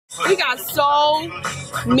We got so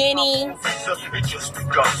many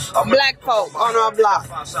black folk on our block.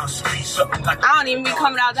 I don't even be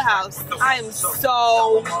coming out the house. I am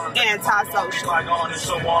so antisocial.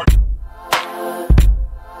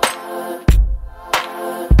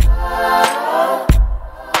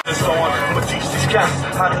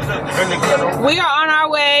 We are on our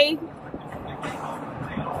way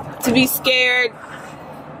to be scared.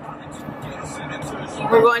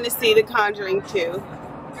 We're going to see The Conjuring 2.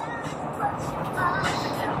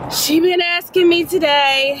 She been asking me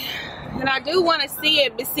today, and I do want to see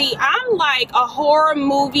it, but see, I'm like a horror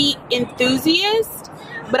movie enthusiast,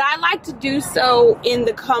 but I like to do so in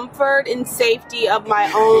the comfort and safety of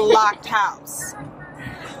my own locked house.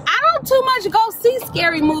 I don't too much go see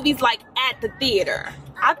scary movies like at the theater.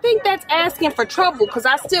 I think that's asking for trouble because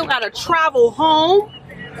I still gotta travel home.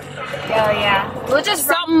 Oh yeah. We'll just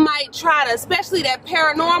something might try to, especially that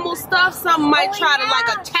paranormal stuff, something might try to like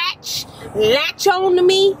attach, latch on to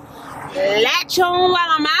me, latch on while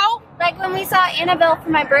I'm out. Like when we saw Annabelle for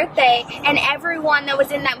my birthday and everyone that was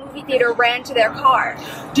in that movie theater ran to their car.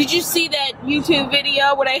 Did you see that YouTube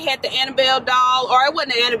video where they had the Annabelle doll, or it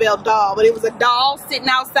wasn't an Annabelle doll, but it was a doll sitting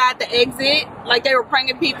outside the exit, like they were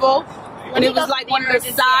pranking people? And it was like one of the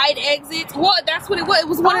side exits. Well, that's what it was. It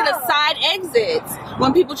was one of the side exits.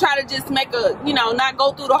 When people try to just make a, you know, not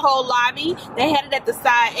go through the whole lobby, they had it at the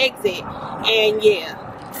side exit. And yeah,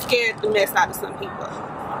 scared the mess out of some people.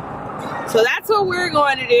 So that's what we're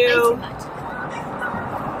going to do.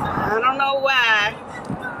 I don't know why.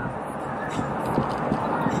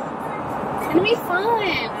 It's going to be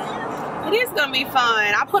fun. It is going to be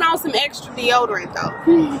fun. I put on some extra deodorant though.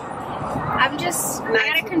 I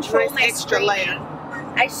gotta control my extra layer.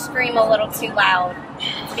 I scream a little too loud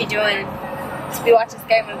to be watching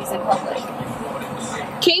scary movies in public.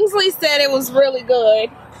 Kingsley said it was really good.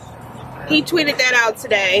 He tweeted that out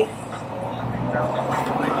today.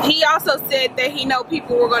 He also said that he know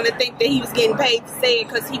people were going to think that he was getting paid to say it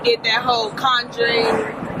because he did that whole Conjuring.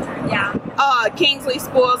 Yeah. Kingsley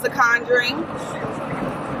spoils the Conjuring.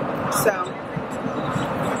 So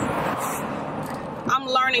I'm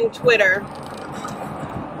learning Twitter.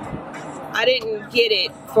 I didn't get it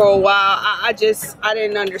for a while. I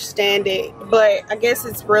didn't understand it. But I guess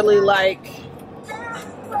it's really like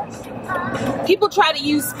people try to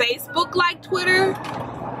use Facebook like Twitter,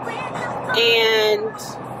 and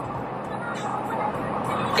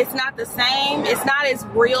it's not the same. It's not as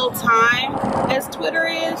real time as Twitter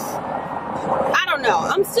is. I don't know.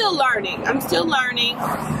 I'm still learning.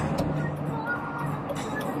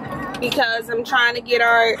 Because I'm trying to get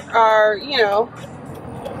our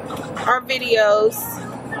videos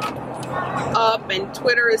up, and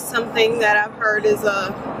Twitter is something that I've heard is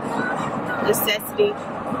a necessity.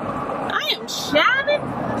 I am shaving.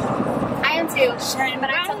 I am too. But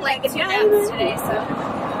I took like 2 naps today, so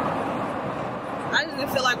I just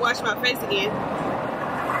didn't feel like washing my face again.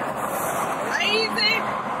 Crazy.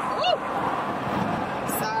 Woo.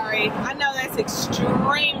 Sorry. I know that's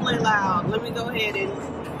extremely loud. Let me go ahead and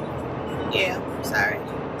sorry.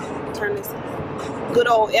 Turn this good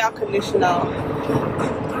old air conditioner on.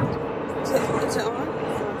 Is it on?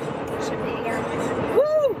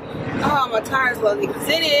 Woo! Oh, my tires lucky because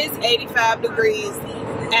it is 85 degrees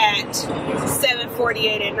at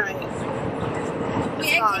 7:48 at night.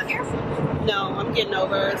 Here? No, I'm getting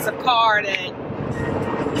over. It's a car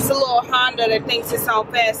it's a little Honda that thinks it's on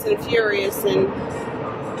Fast and Furious, and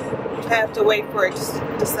I have to wait for it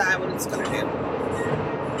to decide what it's going to do.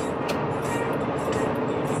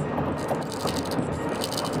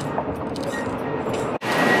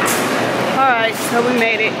 Alright, so we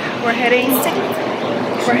made it. We're heading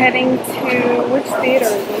to which theater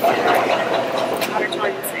is it?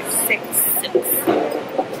 Auditorium 6.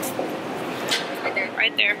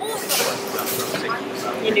 Right there.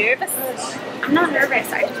 You nervous? I'm not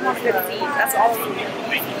nervous. I just want to go see. That's all.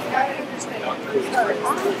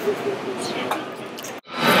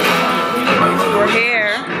 We're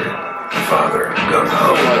here. Father, go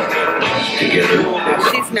home together.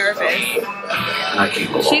 She's nervous.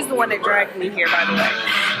 She's the one that dragged me here, by the way.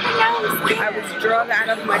 I was drugged out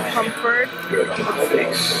of my comfort,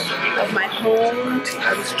 of my home.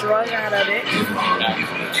 I was drugged out of it.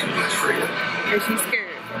 And she's scared.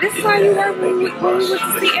 This is how you were when we went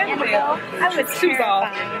to see Annabelle. I was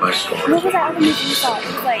terrified. What was that other movie you saw? It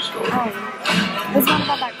was like, it was one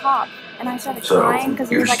about that cop. And I started crying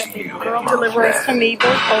because it was like a big girl. Deliver Us from Evil.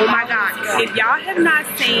 Oh my God. If y'all have not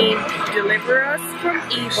seen Deliver Us from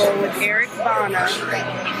Evil with Eric Bana,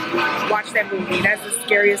 watch that movie. That's the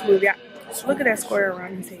scariest movie. Look at that square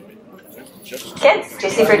around his head. Kids,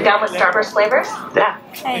 juicy fruit gum with Starburst flavors? Yeah.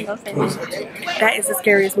 Hey, go finish it. That is the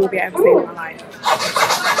scariest movie I've ever seen in my life.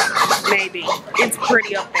 Maybe. It's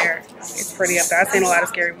pretty up there. It's pretty up there. I've seen a lot of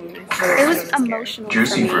scary movies. It was emotional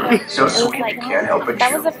Juicy for me. fruit, so It was sweet like, you can't help but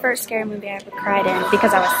that was chew. the first scary movie I ever cried in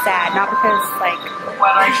because I was sad, not because like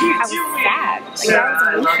I was sad. Like that was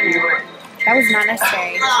emotional. That was not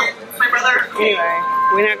necessary. Anyway,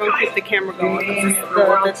 we're not going to keep the camera going because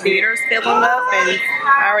the theater's filling up and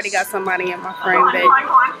I already got somebody in my frame that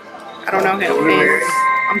I don't know him and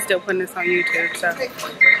I'm still putting this on YouTube, so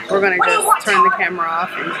we're going to just turn the camera off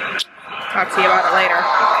and talk to you about it later.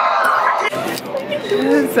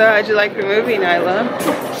 So how'd you like the movie, Nyla?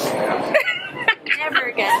 Never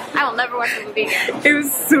again. I will never watch the movie again. It was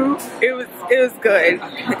good.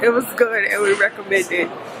 It was good and we recommend it.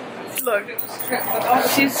 Look,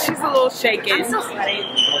 she's a little shaken. I'm still sweating.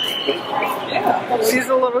 She's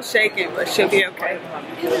a little shaken, but she'll be okay.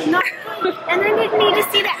 It was not good. And I didn't need to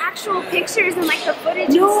see the actual pictures and like the footage.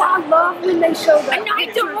 No, I love when they show the I know, I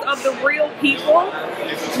pictures don't. of the real people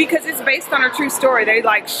because it's based on a true story. They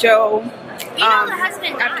like show You know the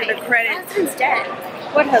husband after died. the credits. The husband's dead.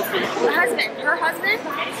 What husband? The husband. Her husband.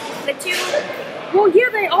 The two. Well, yeah,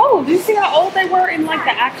 they old. Do you see how old they were in like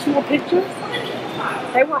the actual pictures?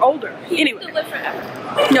 They were older. Anyway. He live forever.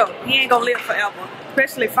 No, he ain't gonna live forever.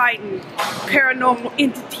 Especially fighting paranormal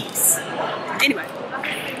entities. Anyway,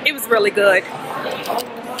 it was really good.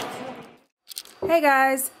 Hey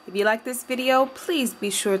guys, if you like this video, please be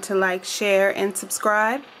sure to like, share, and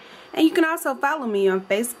subscribe. And you can also follow me on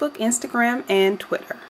Facebook, Instagram, and Twitter.